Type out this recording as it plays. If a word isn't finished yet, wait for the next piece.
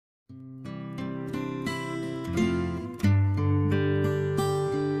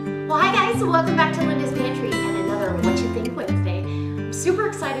guys, welcome back to Linda's Pantry and another What You Think Wednesday. I'm super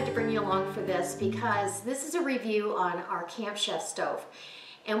excited to bring you along for this because this is a review on our Camp Chef stove.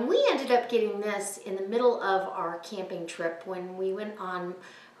 And we ended up getting this in the middle of our camping trip when we went on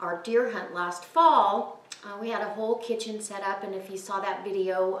our deer hunt last fall. We had a whole kitchen set up, and if you saw that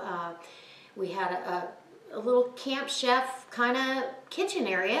video, we had a little Camp Chef kind of kitchen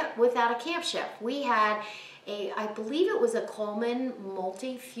area without a Camp Chef. We had I believe it was a Coleman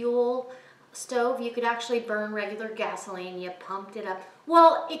multi-fuel stove. You could actually burn regular gasoline. You pumped it up.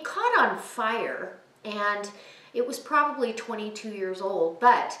 Well, it caught on fire, and it was probably 22 years old,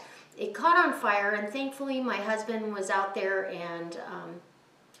 but it caught on fire, and thankfully my husband was out there and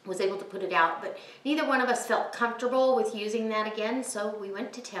was able to put it out, but neither one of us felt comfortable with using that again, so we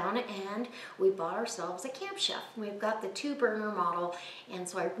went to town and we bought ourselves a Camp Chef. We've got the 2-burner model, and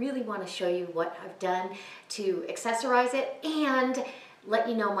so I really want to show you what I've done to accessorize it and let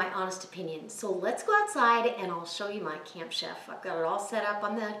you know my honest opinion. So let's go outside and I'll show you my Camp Chef. I've got it all set up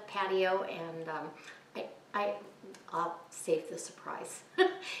on the patio, and I'll save the surprise.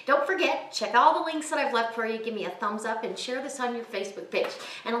 Don't forget, check all the links that I've left for you. Give me a thumbs up and share this on your Facebook page.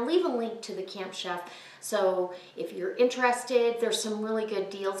 And I'll leave a link to the Camp Chef. So if you're interested, there's some really good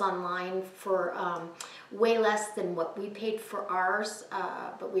deals online for way less than what we paid for ours.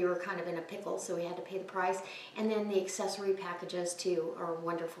 But we were kind of in a pickle, so we had to pay the price. And then the accessory packages too are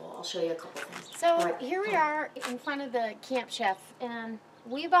wonderful. I'll show you a couple things. So here we are in front of the Camp Chef, and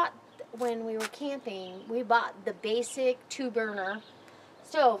we bought, when we were camping, we bought the basic 2-burner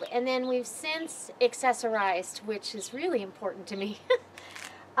stove, and then we've since accessorized, which is really important to me.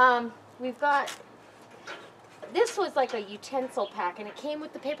 We've got, this was like a utensil pack, and it came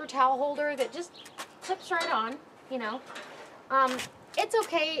with the paper towel holder that just clips right on, you know. It's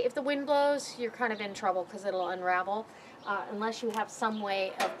okay if the wind blows, you're kind of in trouble because it'll unravel, unless you have some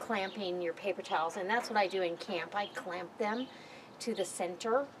way of clamping your paper towels, and that's what I do in camp. I clamp them to the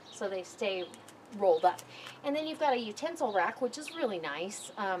center so they stay rolled up. And then you've got a utensil rack, which is really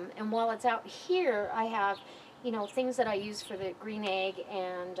nice. And while it's out here, I have, you know, things that I use for the green egg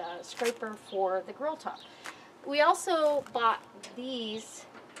and scraper for the grill top. We also bought these,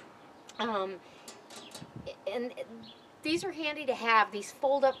 and these are handy to have. These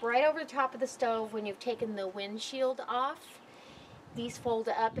fold up right over the top of the stove when you've taken the windshield off. These fold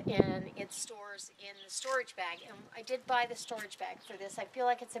up and it stores in the storage bag, and I did buy the storage bag for this. I feel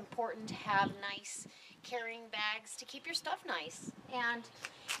like it's important to have nice carrying bags to keep your stuff nice. And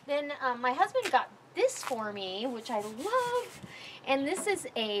then my husband got this for me, which I love, and this is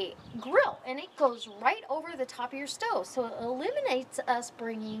a grill, and it goes right over the top of your stove, so it eliminates us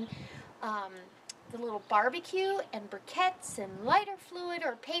bringing the little barbecue and briquettes and lighter fluid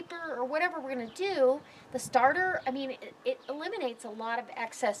or paper or whatever we're going to do. The starter, I mean, it eliminates a lot of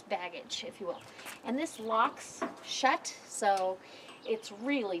excess baggage, if you will. And this locks shut, so it's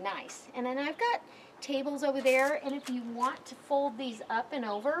really nice. And then I've got tables over there, and if you want to fold these up and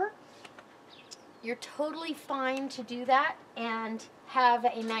over, you're totally fine to do that and have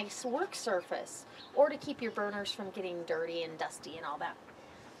a nice work surface, or to keep your burners from getting dirty and dusty and all that.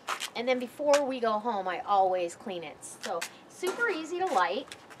 And then before we go home, I always clean it. So super easy to light.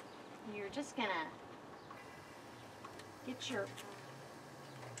 You're just gonna get your,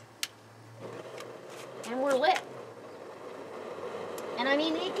 and we're lit. And I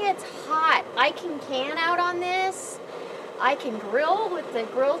mean, it gets hot. I can out on this. I can grill with the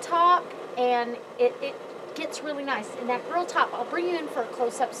grill top, and it gets really nice. And that grill top, I'll bring you in for a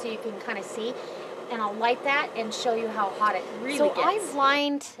close-up so you can kind of see. And I'll light that and show you how hot it really gets. So I've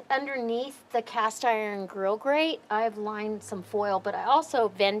lined underneath the cast iron grill grate, I've lined some foil, but I also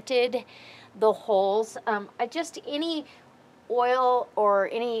vented the holes. Any oil or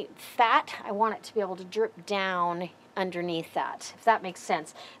any fat, I want it to be able to drip down underneath that, if that makes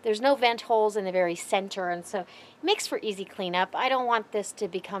sense. There's no vent holes in the very center, and so it makes for easy cleanup. I don't want this to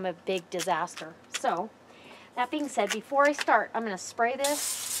become a big disaster. So, that being said, before I start, I'm going to spray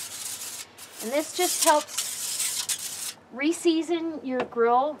this. And this just helps re-season your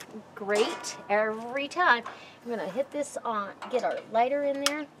grill great every time. I'm going to hit this on, get our lighter in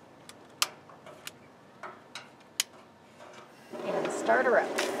there, and start her up.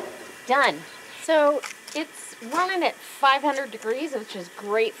 Done. So it's running at 500 degrees, which is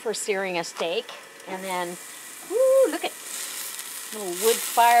great for searing a steak. And then, woo, look at little wood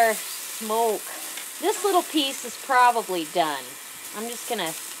fire smoke. This little piece is probably done. I'm just going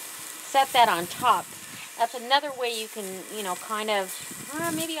to set that on top. That's another way you can, you know, kind of,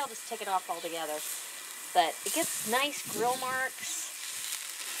 maybe I'll just take it off altogether. But it gets nice grill marks.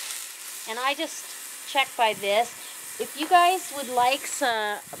 And I just check by this. If you guys would like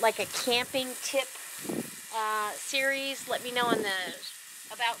like a camping tip series, let me know in the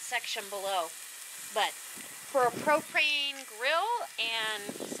about section below. But for a propane grill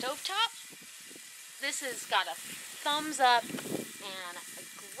and stovetop, this has got a thumbs up and a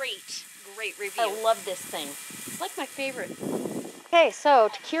great review. I love this thing. It's like my favorite. Okay, so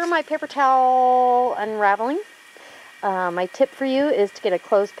to cure my paper towel unraveling, my tip for you is to get a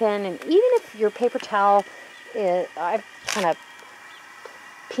clothespin, and even if your paper towel is, I've kind of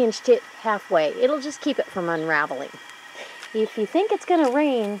pinched it halfway, it'll just keep it from unraveling. If you think it's going to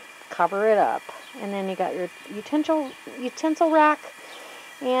rain, cover it up. And then you got your utensil rack,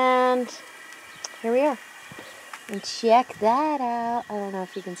 and here we are. And check that out. I don't know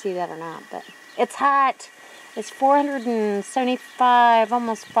if you can see that or not, but it's hot. It's 475,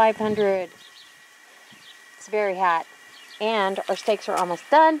 almost 500. It's very hot. And our steaks are almost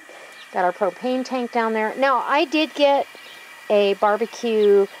done. Got our propane tank down there. Now, I did get a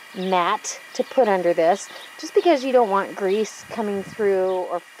barbecue mat to put under this, just because you don't want grease coming through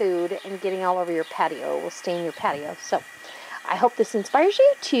or food and getting all over your patio. It will stain your patio. So I hope this inspires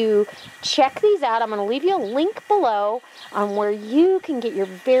you to check these out. I'm going to leave you a link below on where you can get your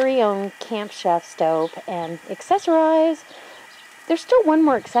very own Camp Chef stove and accessorize. There's still one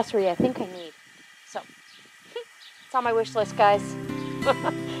more accessory I think I need. So it's on my wish list, guys.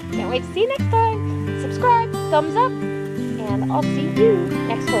 Can't wait to see you next time. Subscribe, thumbs up, and I'll see you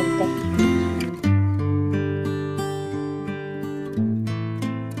next Wednesday.